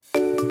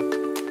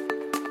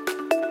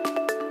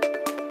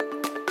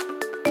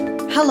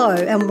Hello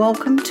and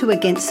welcome to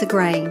Against the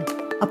Grain,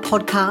 a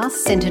podcast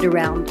centred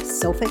around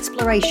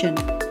self-exploration,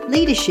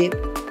 leadership,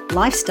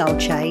 lifestyle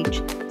change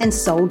and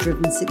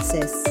soul-driven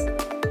success.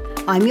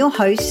 I'm your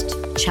host,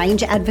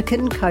 change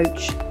advocate and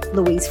coach,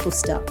 Louise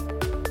Fuster,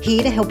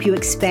 here to help you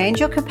expand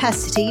your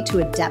capacity to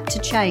adapt to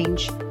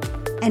change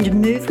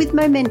and move with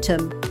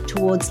momentum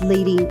towards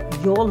leading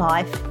your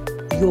life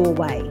your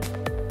way.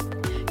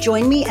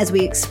 Join me as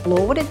we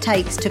explore what it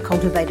takes to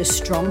cultivate a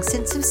strong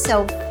sense of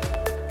self,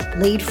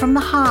 lead from the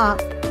heart,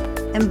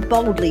 and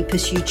boldly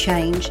pursue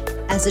change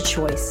as a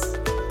choice.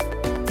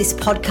 This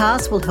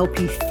podcast will help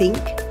you think,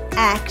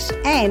 act,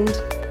 and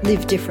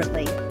live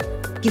differently,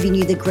 giving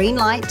you the green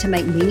light to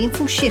make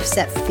meaningful shifts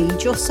that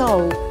feed your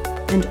soul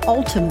and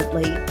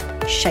ultimately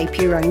shape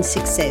your own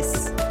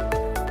success.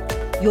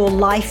 Your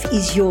life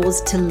is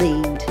yours to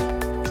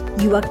lead.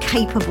 You are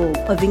capable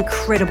of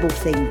incredible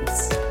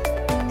things,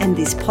 and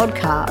this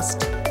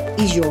podcast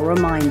is your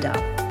reminder.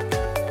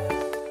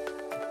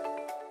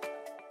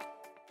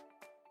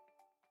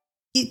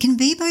 It can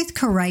be both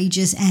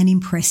courageous and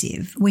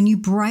impressive when you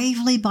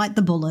bravely bite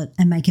the bullet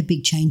and make a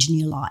big change in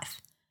your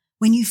life,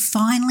 when you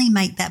finally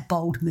make that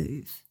bold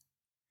move.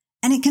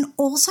 And it can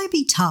also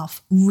be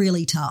tough,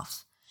 really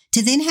tough,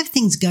 to then have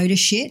things go to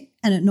shit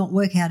and it not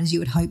work out as you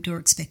had hoped or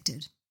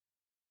expected.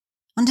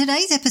 On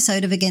today's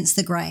episode of Against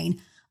the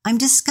Grain, I'm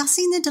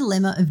discussing the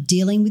dilemma of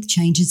dealing with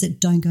changes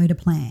that don't go to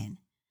plan,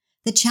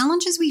 the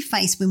challenges we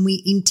face when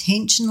we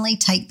intentionally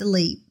take the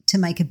leap to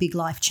make a big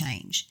life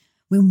change,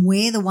 when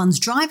we're the ones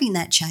driving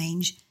that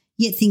change,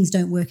 yet things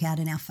don't work out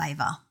in our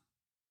favour.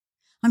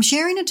 I'm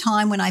sharing a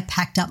time when I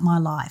packed up my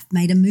life,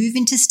 made a move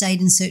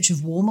interstate in search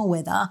of warmer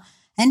weather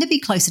and to be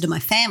closer to my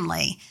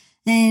family,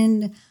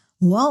 and,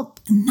 well,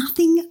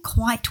 nothing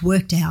quite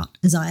worked out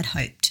as I had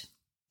hoped.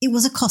 It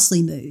was a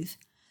costly move,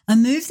 a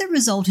move that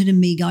resulted in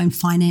me going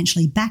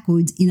financially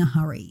backwards in a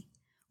hurry,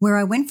 where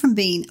I went from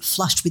being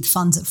flushed with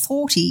funds at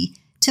 40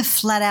 to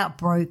flat out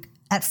broke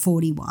at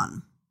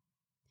 41.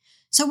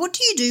 So what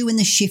do you do when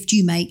the shift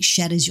you make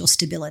shatters your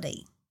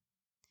stability?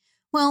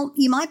 Well,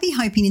 you might be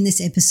hoping in this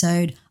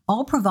episode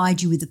I'll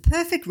provide you with the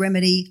perfect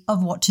remedy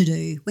of what to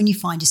do when you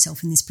find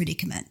yourself in this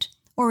predicament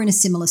or in a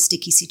similar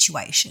sticky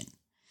situation,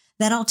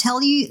 that I'll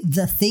tell you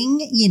the thing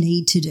you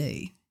need to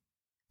do.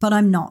 But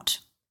I'm not,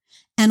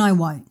 and I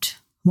won't.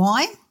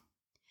 Why?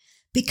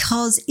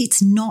 Because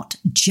it's not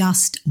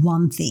just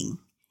one thing.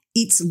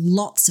 It's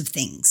lots of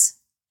things,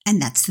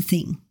 and that's the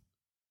thing.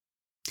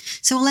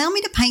 So allow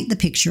me to paint the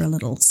picture a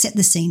little, set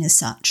the scene as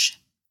such.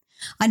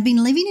 I'd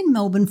been living in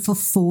Melbourne for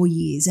 4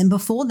 years and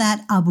before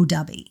that Abu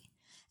Dhabi.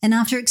 And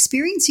after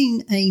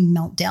experiencing a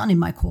meltdown in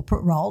my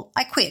corporate role,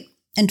 I quit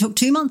and took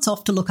 2 months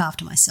off to look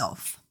after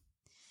myself.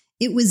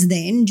 It was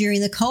then,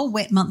 during the cold,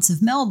 wet months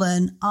of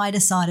Melbourne, I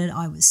decided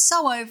I was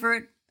so over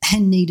it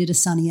and needed a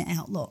sunnier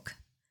outlook.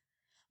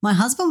 My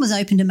husband was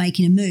open to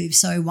making a move,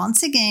 so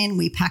once again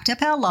we packed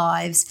up our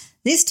lives,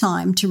 this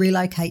time to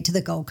relocate to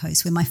the Gold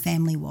Coast where my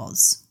family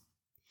was.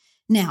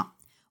 Now,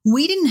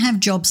 we didn't have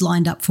jobs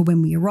lined up for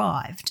when we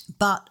arrived,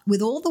 but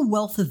with all the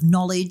wealth of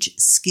knowledge,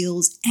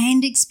 skills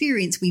and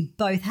experience we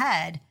both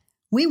had,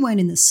 we weren't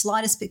in the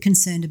slightest bit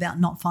concerned about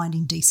not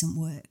finding decent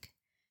work.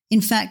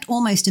 In fact,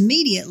 almost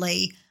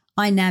immediately,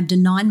 I nabbed a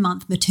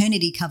 9-month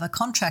maternity cover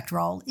contract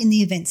role in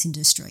the events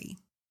industry.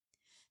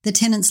 The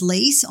tenant's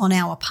lease on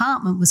our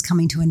apartment was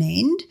coming to an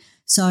end,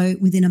 so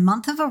within a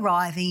month of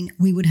arriving,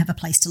 we would have a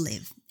place to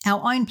live,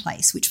 our own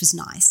place, which was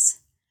nice.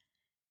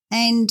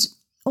 And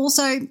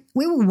also,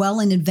 we were well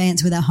in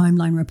advance with our home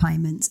loan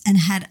repayments and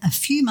had a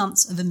few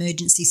months of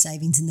emergency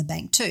savings in the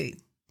bank too.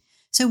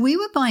 So we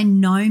were by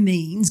no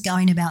means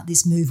going about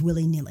this move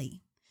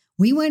willy-nilly.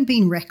 We weren't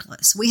being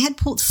reckless. We had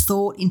put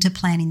thought into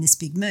planning this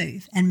big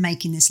move and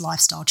making this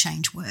lifestyle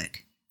change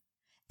work.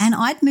 And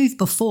I'd moved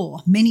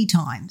before, many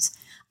times.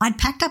 I'd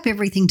packed up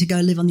everything to go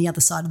live on the other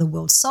side of the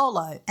world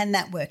solo, and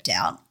that worked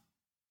out.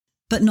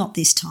 But not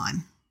this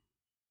time.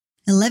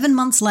 11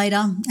 months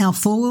later, our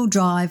 4-wheel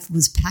drive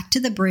was packed to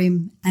the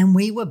brim and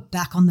we were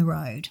back on the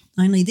road.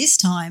 Only this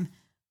time,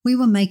 we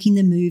were making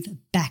the move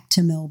back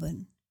to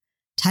Melbourne.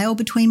 Tail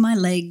between my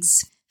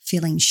legs,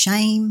 feeling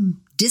shame,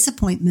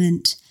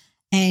 disappointment,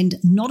 and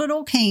not at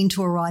all keen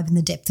to arrive in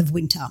the depth of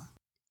winter.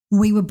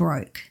 We were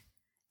broke.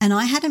 And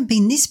I hadn't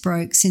been this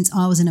broke since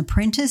I was an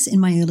apprentice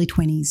in my early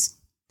 20s.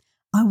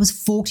 I was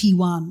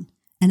 41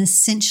 and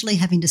essentially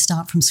having to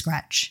start from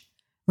scratch,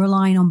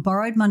 relying on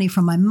borrowed money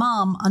from my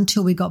mum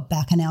until we got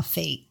back on our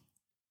feet.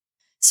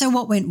 So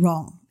what went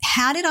wrong?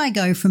 How did I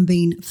go from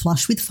being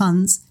flush with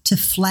funds to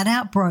flat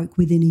out broke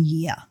within a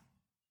year?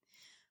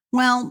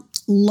 Well,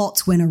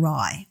 lots went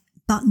awry,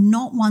 but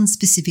not one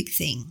specific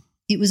thing.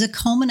 It was a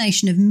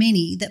culmination of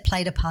many that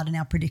played a part in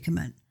our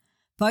predicament,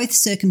 both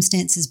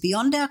circumstances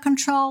beyond our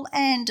control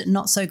and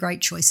not so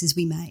great choices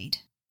we made.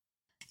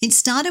 It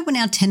started when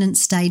our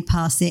tenants stayed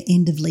past their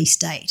end of lease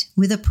date,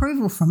 with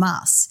approval from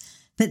us,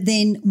 but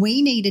then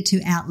we needed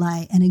to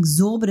outlay an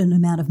exorbitant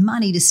amount of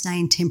money to stay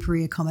in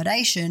temporary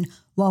accommodation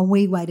while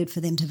we waited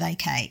for them to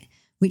vacate,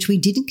 which we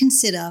didn't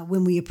consider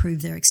when we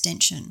approved their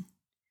extension.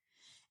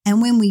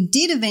 And when we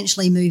did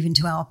eventually move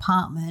into our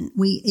apartment,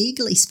 we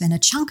eagerly spent a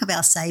chunk of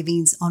our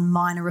savings on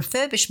minor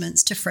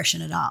refurbishments to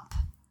freshen it up.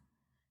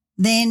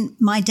 Then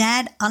my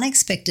dad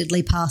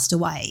unexpectedly passed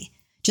away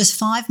just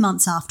 5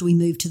 months after we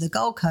moved to the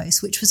Gold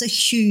Coast, which was a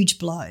huge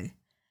blow.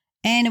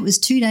 And it was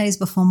 2 days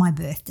before my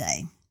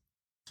birthday.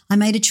 I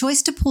made a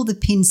choice to pull the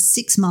pin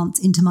 6 months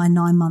into my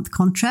 9-month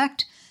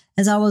contract,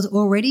 as I was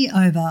already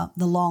over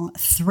the long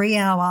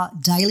 3-hour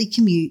daily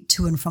commute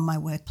to and from my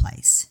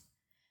workplace.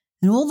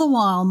 And all the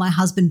while, my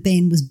husband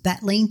Ben was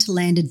battling to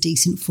land a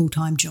decent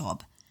full-time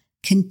job,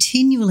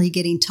 continually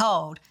getting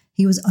told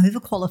he was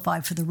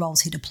overqualified for the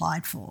roles he'd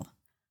applied for.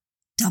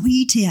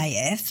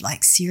 WTAF,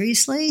 like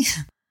seriously?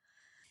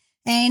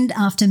 And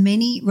after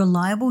many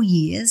reliable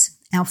years,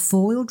 our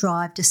 4-wheel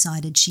drive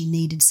decided she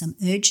needed some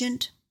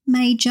urgent,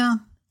 major,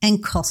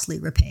 and costly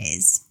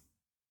repairs.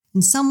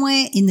 And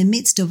somewhere in the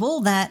midst of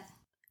all that,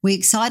 we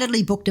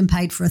excitedly booked and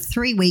paid for a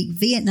 3-week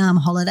Vietnam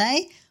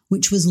holiday,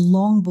 which was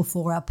long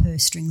before our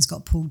purse strings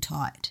got pulled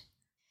tight.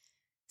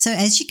 So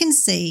as you can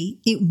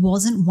see, it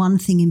wasn't one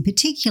thing in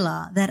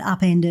particular that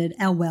upended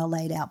our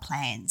well-laid-out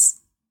plans.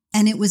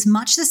 And it was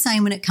much the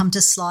same when it come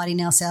to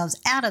sliding ourselves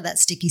out of that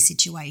sticky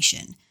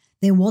situation.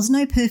 There was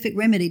no perfect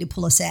remedy to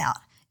pull us out.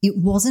 It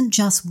wasn't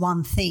just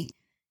one thing.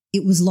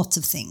 It was lots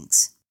of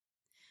things.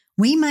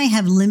 We may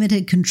have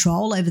limited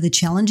control over the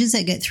challenges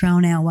that get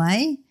thrown our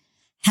way.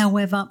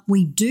 However,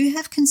 we do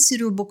have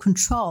considerable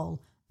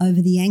control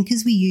over the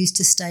anchors we use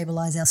to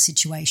stabilize our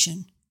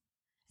situation.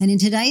 And in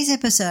today's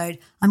episode,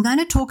 I'm going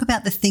to talk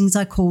about the things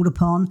I called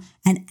upon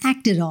and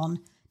acted on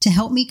to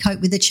help me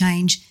cope with a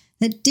change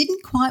that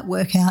didn't quite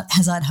work out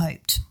as I'd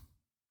hoped.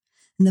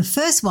 And the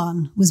first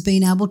one was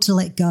being able to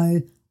let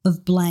go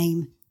of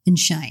blame and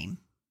shame.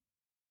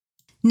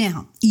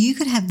 Now, you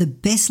could have the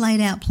best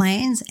laid out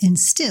plans and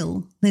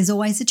still there's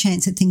always a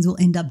chance that things will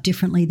end up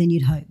differently than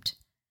you'd hoped.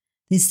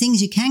 There's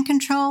things you can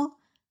control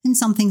and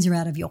some things are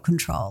out of your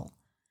control.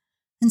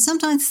 And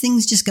sometimes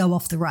things just go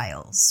off the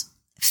rails.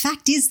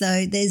 Fact is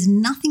though, there's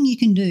nothing you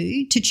can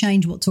do to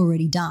change what's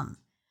already done,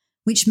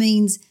 which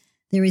means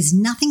there is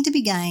nothing to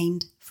be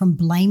gained from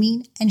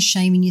blaming and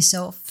shaming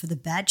yourself for the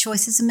bad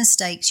choices and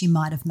mistakes you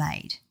might have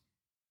made.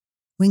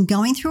 When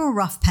going through a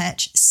rough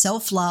patch,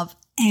 self-love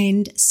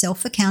and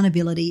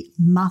self-accountability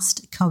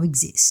must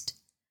coexist.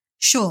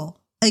 Sure,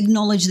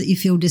 acknowledge that you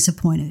feel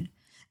disappointed.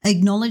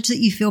 Acknowledge that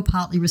you feel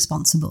partly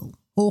responsible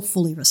or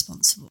fully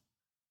responsible.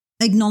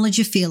 Acknowledge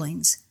your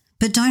feelings,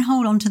 but don't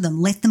hold on to them.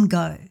 Let them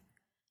go.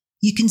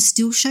 You can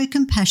still show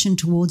compassion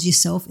towards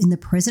yourself in the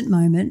present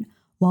moment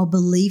while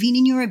believing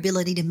in your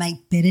ability to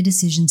make better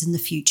decisions in the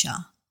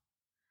future.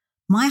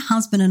 My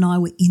husband and I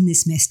were in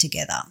this mess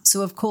together,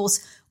 so of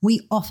course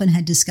we often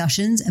had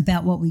discussions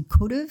about what we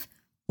could have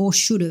or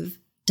should have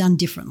done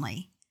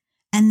differently,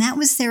 and that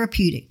was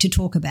therapeutic to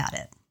talk about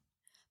it.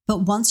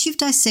 But once you've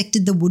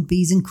dissected the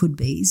would-bes and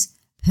could-bes,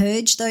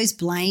 purge those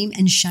blame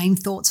and shame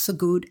thoughts for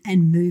good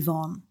and move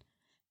on.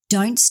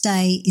 Don't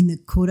stay in the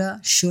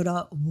coulda,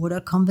 shoulda, woulda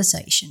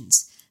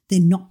conversations.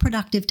 They're not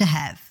productive to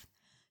have.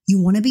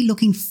 You want to be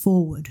looking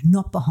forward,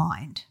 not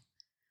behind.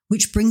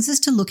 Which brings us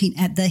to looking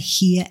at the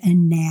here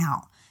and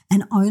now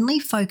and only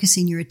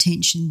focusing your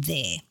attention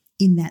there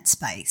in that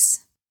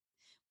space.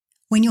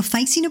 When you're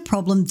facing a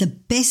problem, the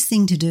best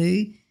thing to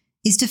do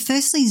is to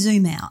firstly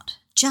zoom out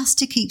just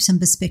to keep some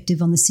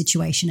perspective on the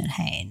situation at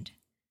hand.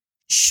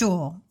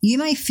 Sure, you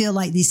may feel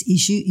like this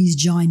issue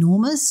is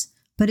ginormous,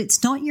 but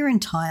it's not your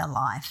entire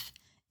life.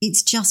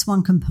 It's just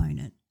one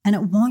component and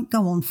it won't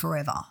go on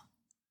forever.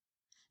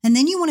 And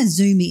then you want to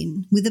zoom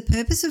in with the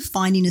purpose of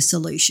finding a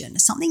solution,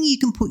 something you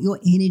can put your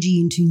energy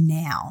into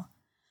now.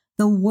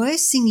 The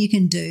worst thing you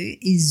can do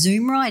is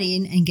zoom right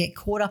in and get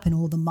caught up in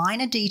all the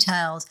minor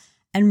details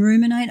and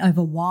ruminate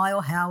over why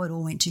or how it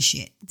all went to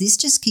shit. This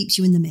just keeps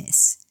you in the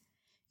mess.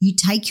 You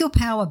take your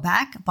power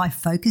back by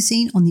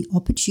focusing on the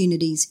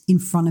opportunities in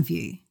front of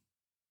you.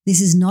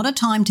 This is not a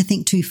time to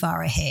think too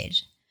far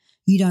ahead.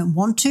 You don't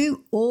want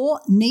to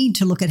or need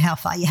to look at how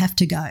far you have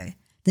to go.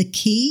 The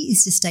key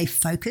is to stay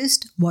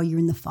focused while you're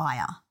in the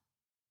fire.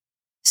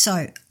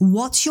 So,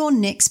 what's your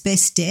next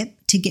best step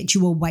to get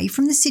you away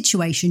from the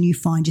situation you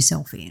find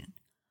yourself in?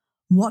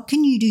 What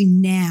can you do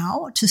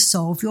now to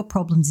solve your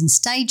problems in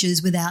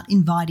stages without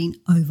inviting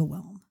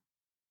overwhelm?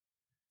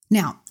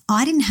 Now,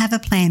 I didn't have a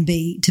plan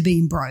B to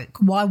being broke.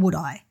 Why would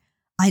I?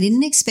 I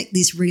didn't expect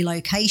this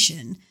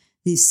relocation,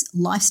 this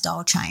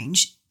lifestyle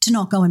change, to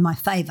not go in my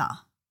favour.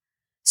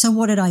 So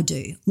what did I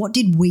do? What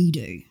did we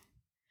do?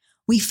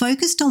 We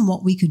focused on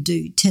what we could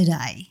do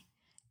today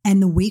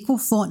and the week or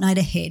fortnight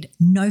ahead,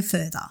 no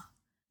further.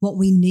 What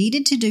we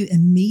needed to do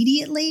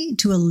immediately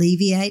to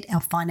alleviate our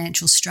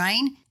financial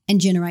strain and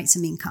generate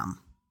some income.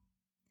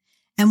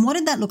 And what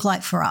did that look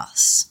like for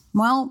us?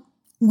 Well,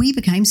 we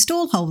became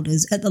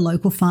stallholders at the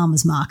local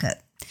farmers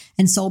market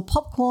and sold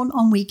popcorn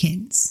on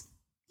weekends.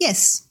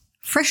 Yes,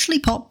 freshly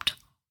popped,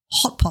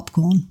 hot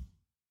popcorn.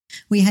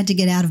 We had to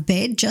get out of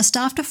bed just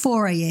after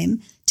 4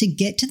 a.m. to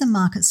get to the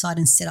market site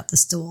and set up the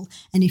stall.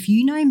 And if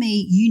you know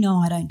me, you know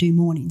I don't do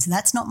mornings.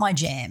 That's not my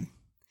jam.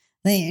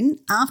 Then,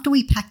 after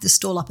we packed the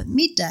stall up at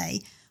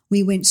midday,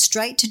 we went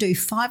straight to do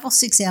 5 or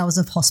 6 hours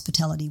of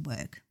hospitality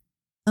work,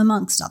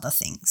 amongst other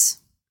things.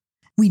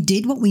 We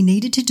did what we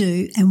needed to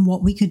do and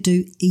what we could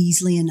do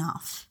easily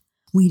enough.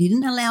 We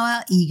didn't allow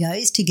our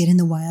egos to get in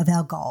the way of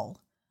our goal.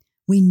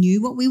 We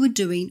knew what we were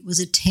doing was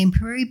a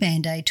temporary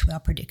band-aid to our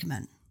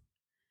predicament.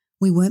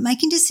 We weren't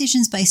making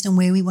decisions based on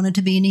where we wanted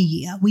to be in a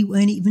year. We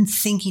weren't even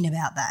thinking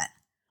about that.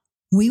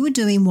 We were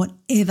doing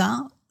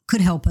whatever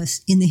could help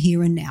us in the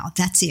here and now.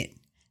 That's it.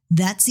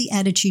 That's the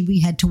attitude we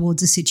had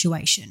towards a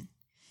situation.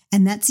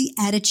 And that's the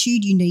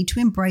attitude you need to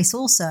embrace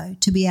also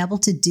to be able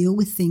to deal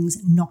with things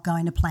not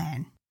going to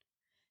plan.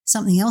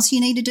 Something else you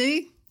need to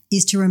do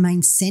is to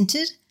remain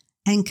centered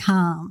and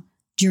calm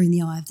during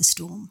the eye of the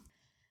storm.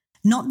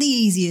 Not the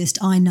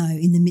easiest, I know,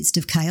 in the midst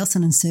of chaos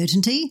and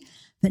uncertainty,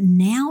 but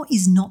now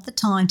is not the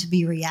time to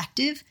be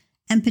reactive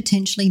and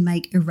potentially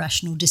make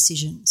irrational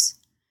decisions.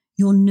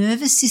 Your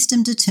nervous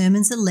system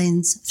determines the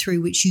lens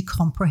through which you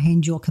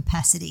comprehend your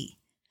capacity,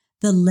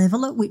 the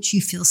level at which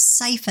you feel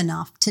safe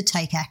enough to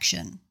take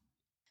action.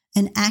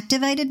 An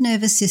activated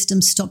nervous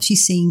system stops you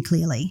seeing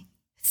clearly,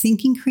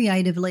 thinking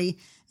creatively,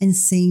 and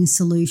seeing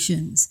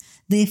solutions.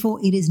 Therefore,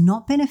 it is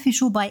not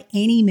beneficial by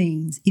any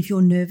means if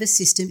your nervous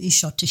system is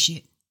shot to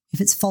shit,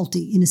 if it's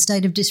faulty, in a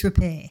state of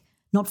disrepair,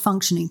 not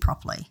functioning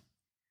properly.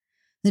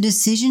 The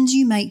decisions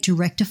you make to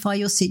rectify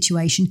your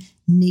situation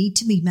need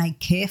to be made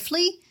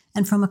carefully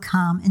and from a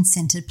calm and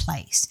centered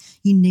place.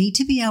 You need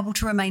to be able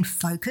to remain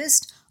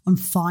focused on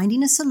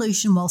finding a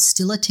solution while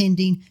still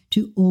attending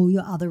to all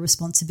your other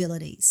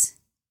responsibilities.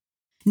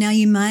 Now,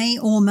 you may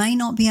or may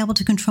not be able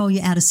to control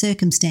your outer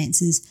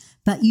circumstances,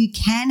 but you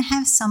can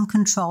have some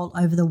control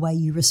over the way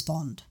you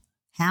respond.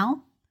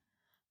 How?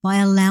 By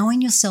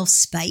allowing yourself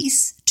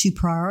space to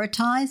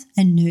prioritize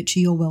and nurture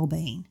your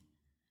well-being.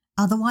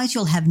 Otherwise,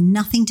 you'll have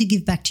nothing to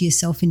give back to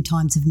yourself in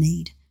times of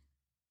need.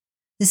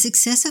 The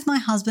success of my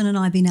husband and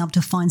I being able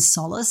to find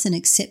solace in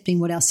accepting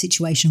what our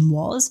situation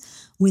was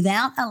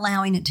without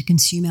allowing it to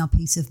consume our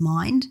peace of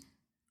mind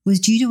was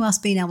due to us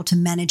being able to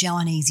manage our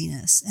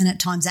uneasiness and at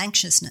times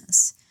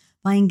anxiousness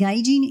by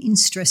engaging in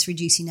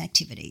stress-reducing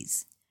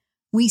activities.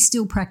 We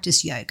still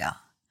practice yoga.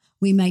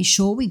 We made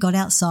sure we got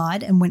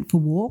outside and went for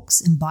walks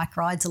and bike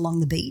rides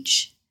along the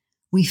beach.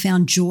 We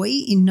found joy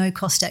in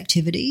no-cost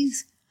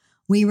activities.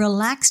 We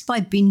relaxed by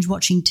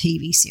binge-watching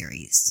TV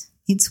series.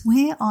 It's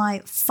where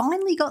I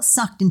finally got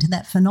sucked into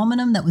that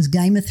phenomenon that was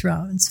Game of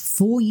Thrones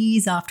 4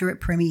 years after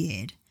it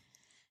premiered.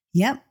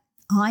 Yep,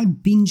 I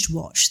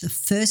binge-watched the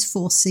first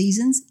 4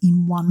 seasons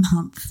in 1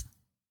 month.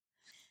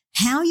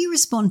 How you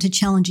respond to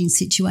challenging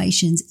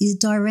situations is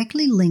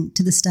directly linked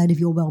to the state of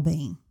your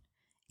well-being.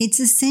 It's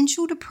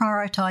essential to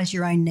prioritize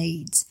your own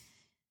needs.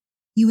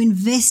 You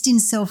invest in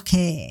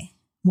self-care,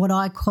 what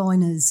I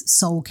coin as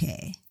soul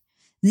care.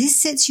 This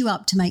sets you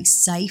up to make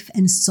safe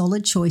and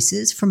solid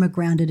choices from a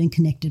grounded and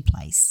connected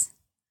place.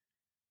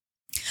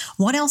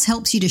 What else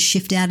helps you to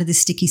shift out of this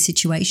sticky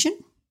situation?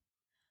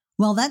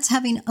 Well, that's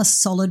having a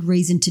solid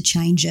reason to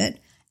change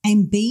it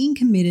and being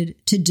committed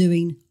to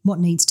doing what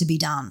needs to be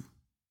done.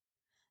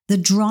 The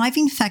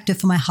driving factor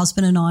for my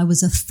husband and I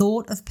was a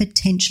thought of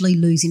potentially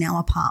losing our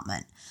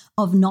apartment,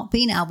 of not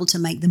being able to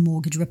make the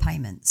mortgage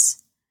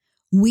repayments.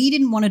 We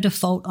didn't want to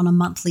default on a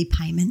monthly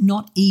payment,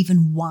 not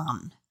even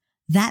one.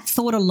 That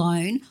thought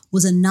alone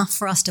was enough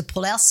for us to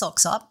pull our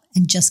socks up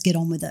and just get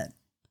on with it.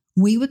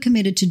 We were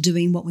committed to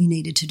doing what we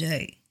needed to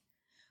do.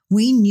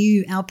 We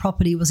knew our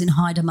property was in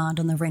high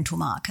demand on the rental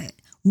market.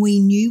 We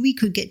knew we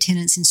could get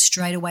tenants in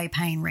straight away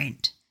paying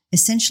rent,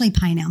 essentially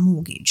paying our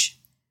mortgage.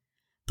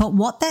 But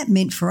what that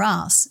meant for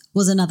us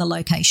was another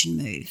location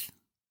move.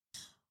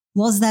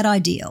 Was that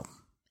ideal?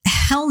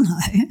 Hell no.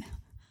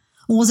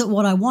 Was it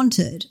what I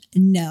wanted?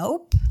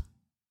 Nope.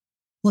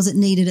 Was it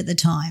needed at the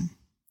time?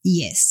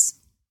 Yes.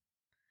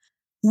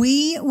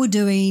 We were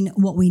doing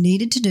what we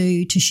needed to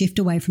do to shift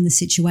away from the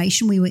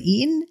situation we were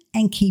in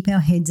and keep our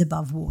heads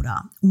above water.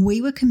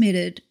 We were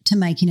committed to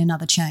making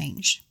another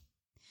change.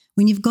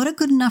 When you've got a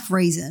good enough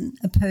reason,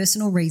 a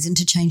personal reason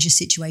to change your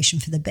situation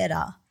for the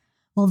better,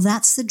 well,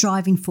 that's the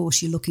driving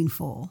force you're looking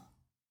for.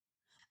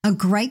 A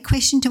great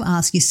question to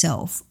ask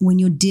yourself when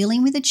you're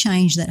dealing with a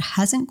change that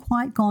hasn't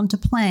quite gone to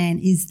plan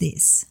is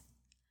this: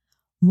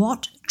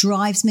 what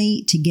drives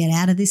me to get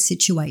out of this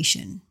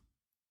situation?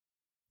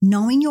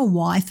 Knowing your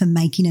why for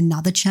making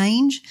another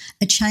change,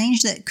 a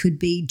change that could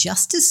be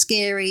just as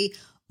scary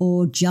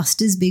or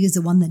just as big as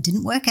the one that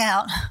didn't work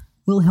out,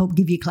 will help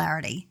give you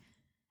clarity.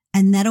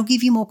 And that'll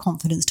give you more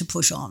confidence to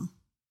push on.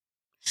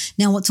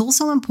 Now, what's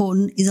also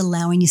important is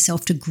allowing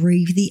yourself to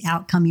grieve the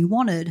outcome you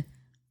wanted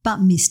but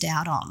missed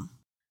out on.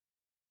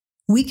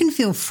 We can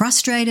feel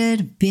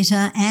frustrated,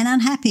 bitter, and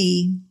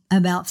unhappy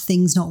about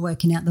things not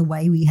working out the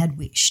way we had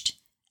wished.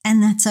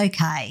 And that's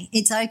okay.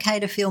 It's okay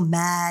to feel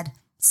mad,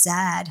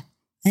 sad,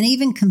 and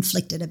even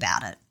conflicted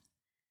about it.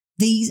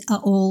 These are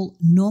all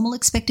normal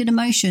expected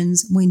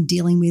emotions when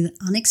dealing with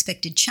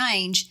unexpected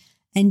change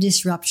and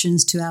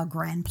disruptions to our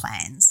grand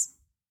plans.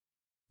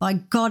 By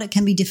God, it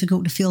can be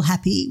difficult to feel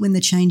happy when the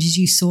changes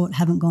you sought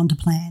haven't gone to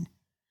plan.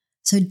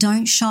 So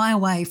don't shy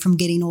away from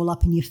getting all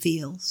up in your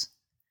feels.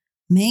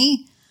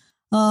 Me?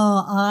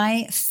 Oh,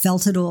 I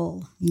felt it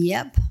all.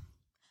 Yep.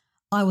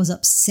 I was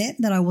upset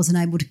that I wasn't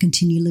able to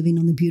continue living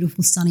on the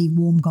beautiful, sunny,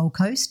 warm Gold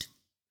Coast.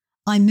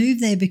 I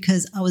moved there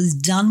because I was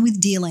done with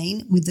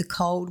dealing with the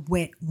cold,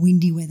 wet,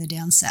 windy weather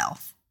down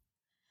south.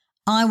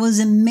 I was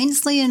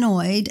immensely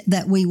annoyed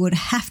that we would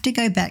have to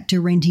go back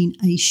to renting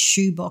a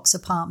shoebox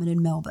apartment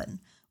in Melbourne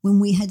when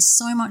we had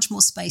so much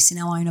more space in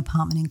our own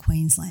apartment in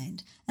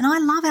Queensland. And I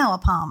love our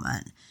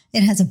apartment.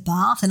 It has a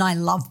bath, and I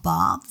love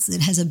baths.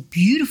 It has a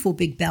beautiful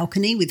big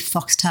balcony with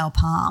foxtail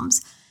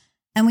palms,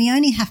 and we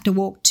only have to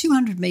walk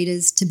 200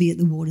 metres to be at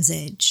the water's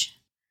edge.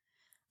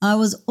 I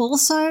was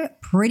also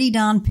pretty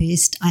darn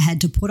pissed I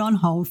had to put on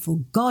hold for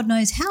God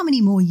knows how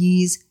many more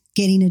years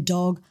getting a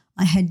dog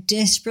I had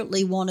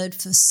desperately wanted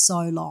for so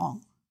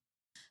long.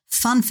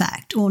 Fun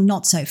fact, or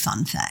not so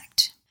fun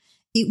fact,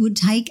 it would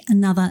take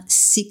another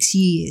 6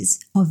 years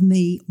of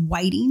me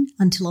waiting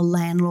until a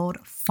landlord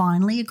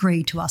finally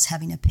agreed to us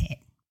having a pet.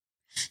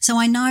 So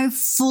I know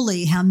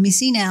fully how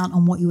missing out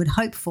on what you would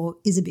hope for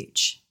is a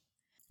bitch.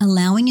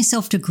 Allowing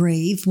yourself to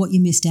grieve what you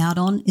missed out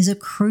on is a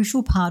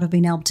crucial part of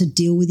being able to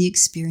deal with the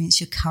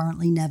experience you're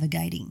currently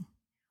navigating.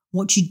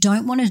 What you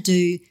don't want to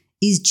do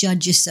is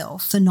judge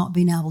yourself for not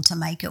being able to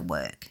make it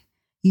work.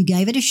 You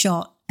gave it a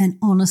shot, and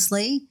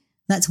honestly,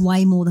 that's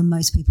way more than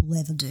most people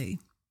ever do.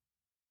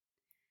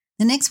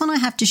 The next one I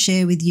have to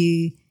share with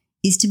you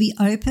is to be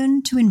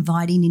open to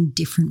inviting in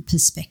different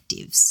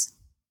perspectives.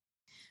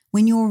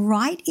 When you're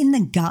right in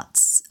the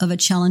guts of a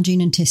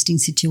challenging and testing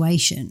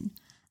situation,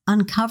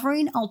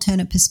 uncovering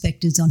alternate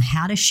perspectives on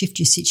how to shift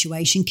your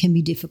situation can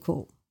be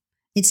difficult.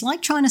 It's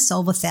like trying to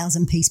solve a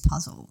 1,000-piece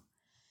puzzle.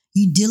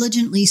 You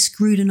diligently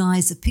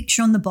scrutinize the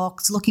picture on the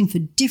box, looking for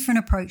different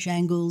approach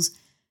angles,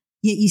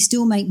 yet you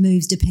still make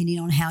moves depending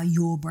on how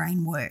your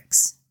brain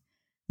works.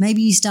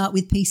 Maybe you start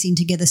with piecing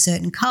together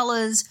certain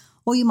colours,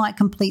 or you might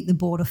complete the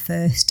border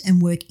first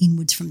and work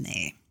inwards from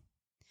there.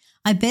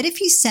 I bet if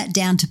you sat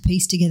down to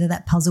piece together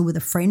that puzzle with a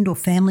friend or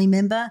family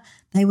member,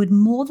 they would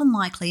more than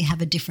likely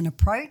have a different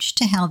approach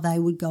to how they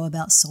would go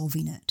about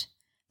solving it.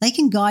 They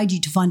can guide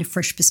you to find a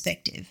fresh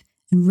perspective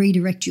and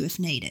redirect you if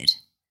needed.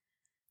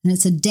 And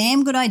it's a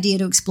damn good idea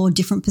to explore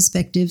different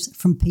perspectives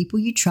from people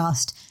you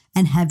trust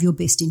and have your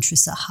best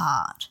interests at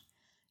heart.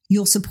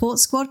 Your support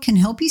squad can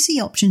help you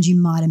see options you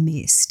might have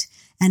missed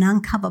and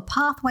uncover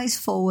pathways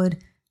forward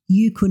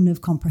you couldn't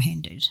have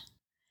comprehended.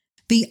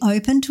 Be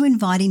open to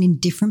inviting in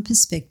different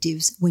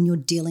perspectives when you're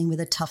dealing with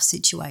a tough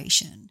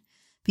situation,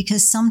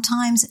 because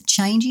sometimes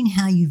changing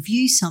how you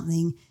view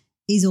something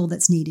is all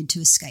that's needed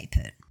to escape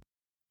it.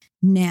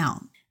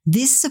 Now,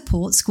 this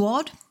support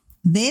squad,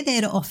 they're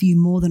there to offer you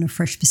more than a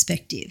fresh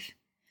perspective.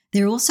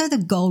 They're also the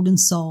golden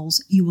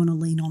souls you want to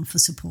lean on for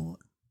support.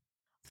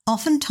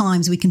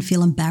 Oftentimes we can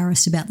feel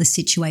embarrassed about the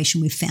situation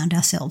we've found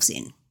ourselves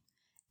in,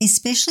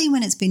 especially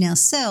when it's been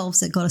ourselves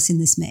that got us in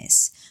this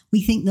mess.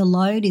 We think the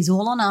load is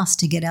all on us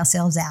to get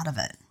ourselves out of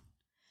it.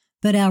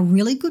 But our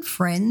really good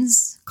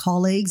friends,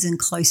 colleagues, and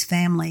close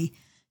family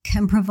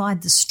can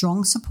provide the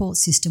strong support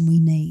system we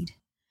need.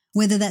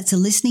 Whether that's a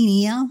listening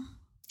ear,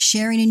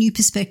 sharing a new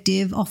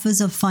perspective, offers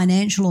of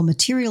financial or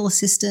material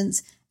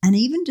assistance, and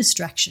even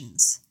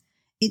distractions.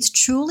 It's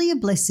truly a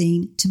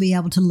blessing to be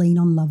able to lean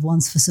on loved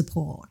ones for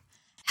support.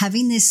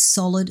 Having this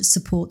solid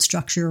support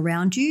structure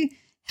around you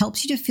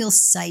helps you to feel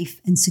safe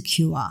and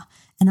secure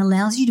and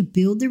allows you to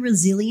build the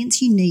resilience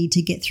you need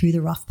to get through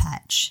the rough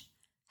patch.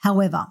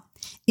 However,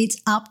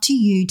 it's up to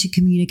you to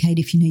communicate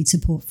if you need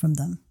support from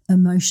them,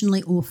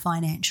 emotionally or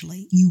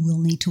financially. You will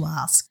need to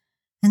ask.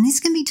 And this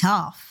can be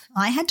tough.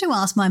 I had to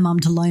ask my mum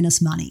to loan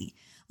us money.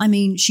 I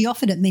mean, she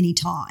offered it many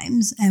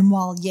times, and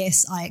while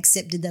yes, I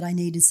accepted that I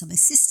needed some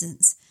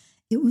assistance,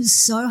 it was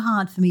so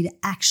hard for me to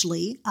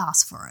actually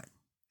ask for it.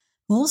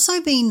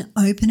 Also, being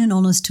open and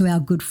honest to our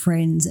good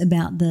friends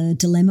about the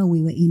dilemma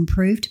we were in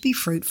proved to be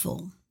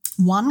fruitful.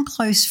 One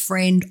close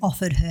friend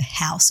offered her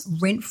house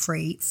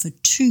rent-free for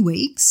 2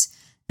 weeks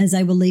as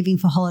they were leaving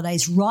for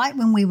holidays right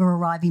when we were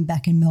arriving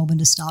back in Melbourne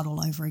to start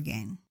all over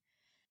again.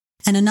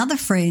 And another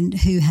friend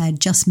who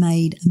had just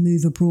made a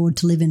move abroad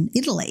to live in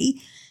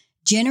Italy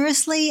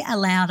generously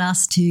allowed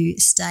us to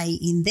stay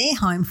in their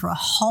home for a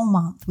whole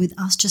month with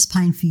us just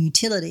paying for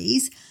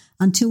utilities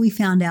until we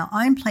found our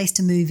own place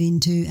to move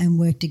into and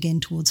worked again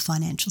towards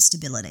financial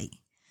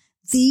stability.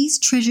 These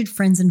treasured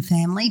friends and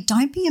family,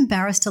 don't be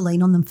embarrassed to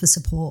lean on them for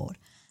support.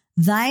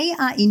 They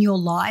are in your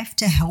life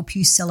to help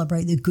you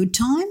celebrate the good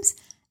times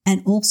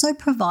and also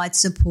provide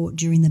support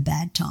during the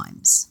bad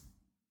times.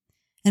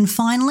 And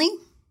finally,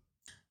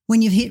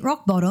 when you've hit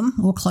rock bottom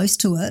or close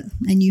to it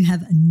and you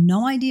have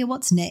no idea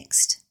what's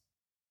next,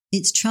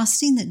 it's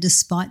trusting that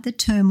despite the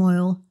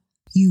turmoil,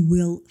 you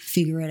will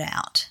figure it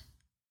out.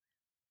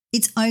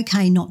 It's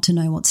okay not to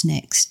know what's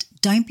next.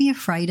 Don't be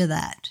afraid of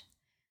that.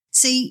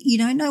 See, you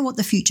don't know what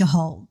the future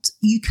holds.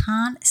 You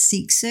can't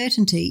seek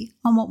certainty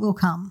on what will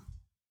come.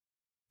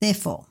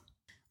 Therefore,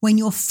 when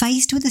you're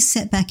faced with a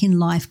setback in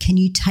life, can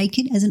you take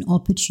it as an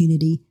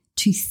opportunity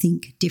to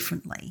think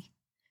differently,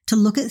 to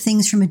look at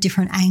things from a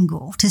different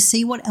angle, to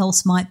see what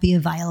else might be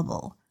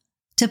available,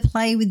 to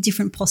play with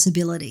different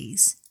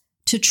possibilities,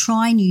 to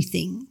try new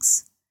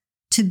things,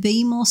 to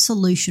be more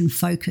solution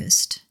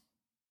focused.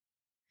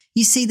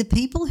 You see, the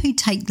people who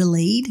take the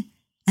lead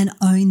and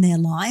own their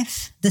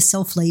life, the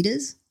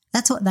self-leaders,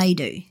 that's what they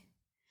do.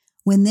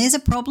 When there's a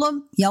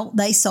problem,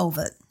 they solve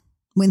it.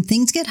 When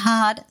things get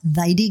hard,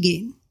 they dig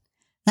in.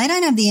 They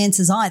don't have the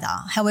answers either.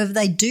 However,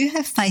 they do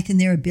have faith in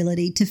their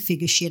ability to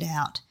figure shit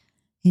out.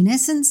 In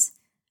essence,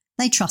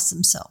 they trust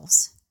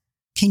themselves.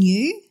 Can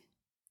you?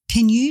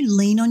 Can you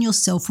lean on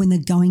yourself when the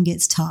going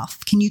gets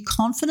tough? Can you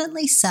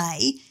confidently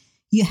say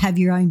you have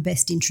your own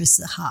best interests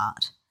at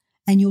heart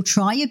and you'll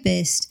try your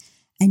best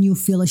and you'll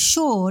feel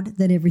assured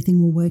that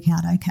everything will work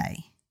out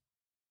okay?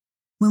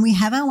 When we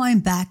have our own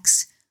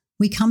backs,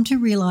 we come to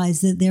realize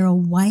that there are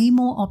way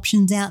more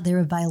options out there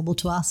available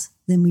to us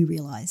than we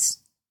realize.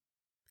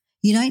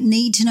 You don't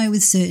need to know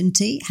with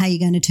certainty how you're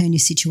going to turn your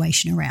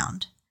situation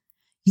around.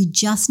 You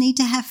just need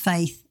to have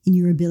faith in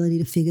your ability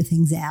to figure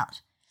things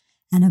out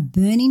and a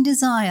burning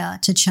desire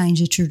to change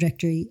the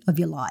trajectory of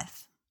your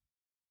life.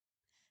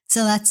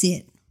 So that's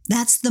it.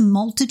 That's the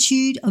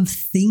multitude of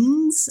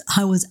things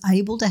I was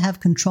able to have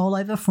control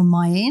over from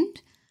my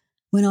end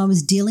when I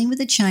was dealing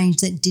with a change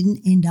that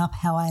didn't end up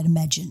how I had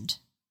imagined.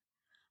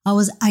 I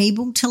was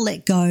able to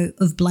let go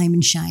of blame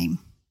and shame.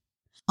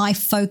 I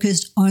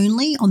focused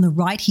only on the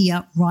right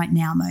here, right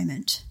now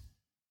moment.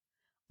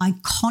 I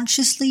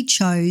consciously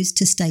chose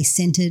to stay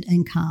centered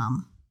and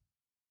calm.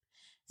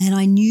 And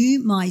I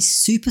knew my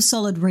super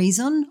solid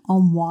reason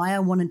on why I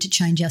wanted to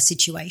change our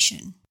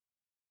situation.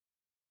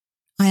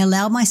 I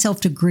allowed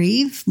myself to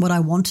grieve what I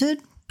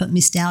wanted but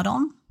missed out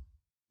on.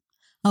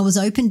 I was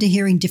open to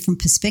hearing different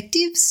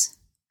perspectives.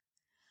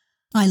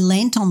 I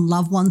lent on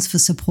loved ones for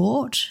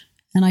support,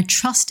 and I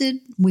trusted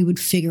we would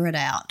figure it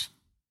out.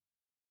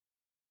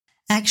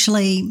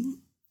 Actually,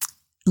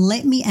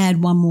 let me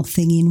add one more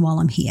thing in while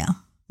I'm here,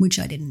 which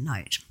I didn't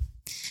note,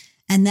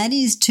 and that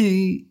is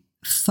to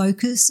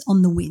focus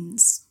on the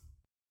wins.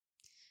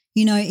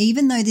 You know,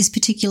 even though this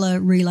particular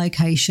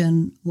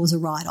relocation was a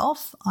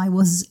write-off, I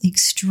was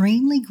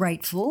extremely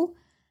grateful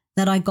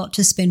that I got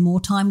to spend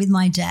more time with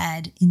my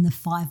dad in the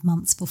 5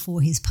 months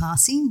before his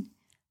passing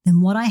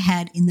than what I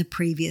had in the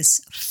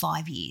previous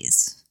 5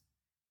 years.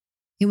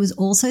 It was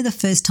also the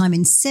first time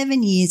in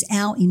 7 years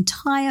our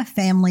entire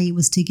family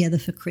was together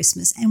for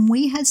Christmas, and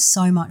we had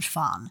so much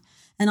fun,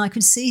 and I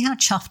could see how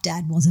chuffed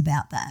Dad was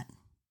about that.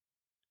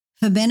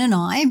 For Ben and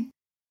I,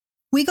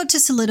 we got to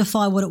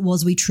solidify what it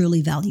was we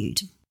truly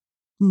valued,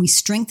 and we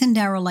strengthened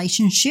our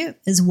relationship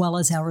as well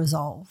as our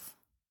resolve.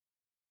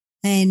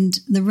 And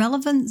the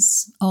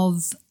relevance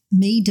of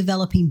me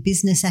developing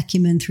business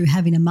acumen through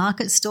having a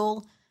market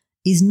stall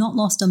is not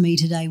lost on me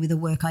today with the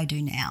work I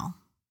do now.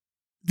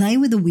 They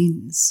were the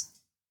wins.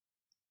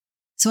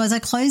 So as I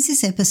close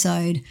this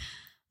episode,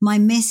 my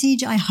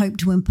message I hope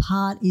to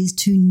impart is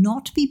to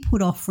not be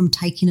put off from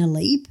taking a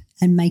leap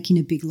and making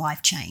a big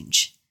life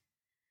change.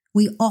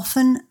 We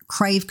often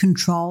crave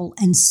control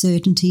and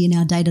certainty in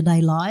our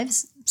day-to-day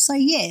lives. So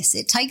yes,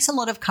 it takes a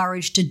lot of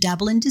courage to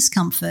dabble in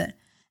discomfort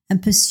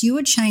and pursue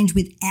a change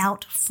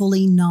without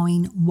fully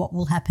knowing what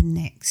will happen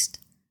next.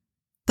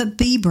 But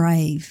be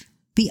brave.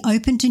 Be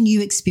open to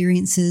new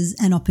experiences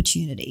and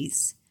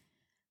opportunities.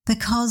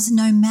 Because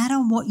no matter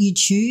what you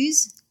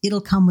choose,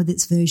 it'll come with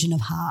its version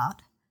of hard.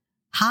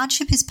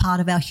 Hardship is part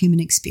of our human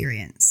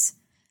experience,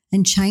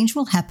 and change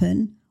will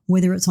happen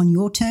whether it's on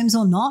your terms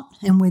or not,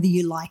 and whether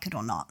you like it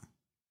or not.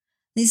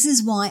 This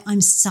is why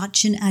I'm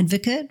such an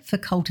advocate for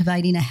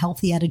cultivating a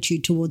healthy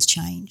attitude towards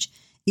change.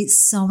 It's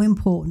so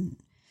important.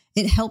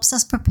 It helps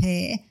us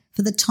prepare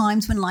for the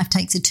times when life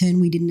takes a turn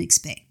we didn't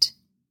expect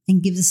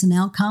and gives us an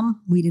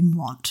outcome we didn't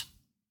want.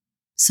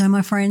 So,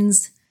 my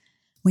friends,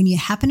 when you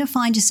happen to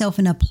find yourself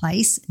in a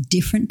place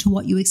different to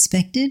what you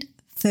expected,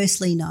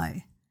 firstly, know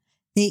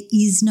there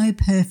is no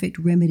perfect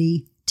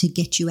remedy to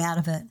get you out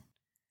of it.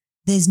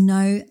 There's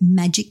no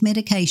magic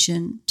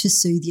medication to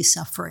soothe your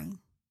suffering.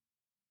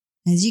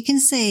 As you can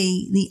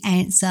see, the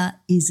answer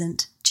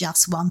isn't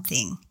just one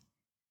thing.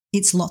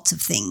 It's lots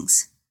of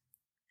things.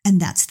 And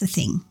that's the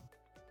thing.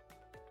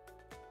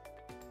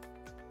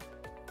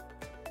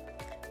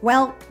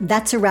 Well,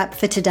 that's a wrap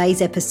for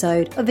today's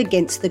episode of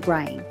Against the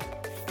Grain.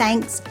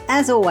 Thanks,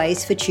 as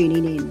always, for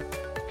tuning in.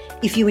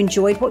 If you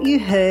enjoyed what you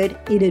heard,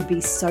 it'd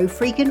be so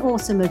freaking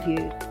awesome of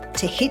you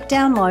to hit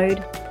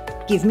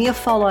download, give me a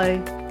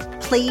follow,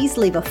 please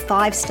leave a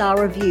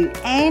 5-star review,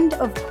 and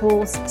of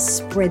course,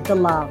 spread the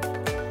love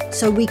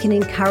so we can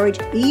encourage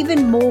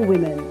even more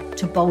women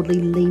to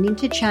boldly lean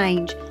into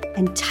change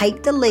and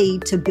take the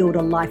lead to build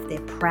a life they're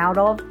proud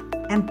of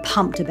and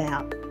pumped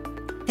about.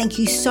 Thank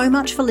you so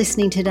much for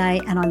listening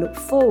today, and I look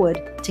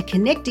forward to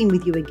connecting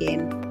with you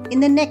again in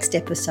the next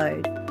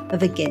episode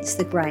of Against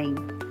the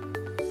Grain.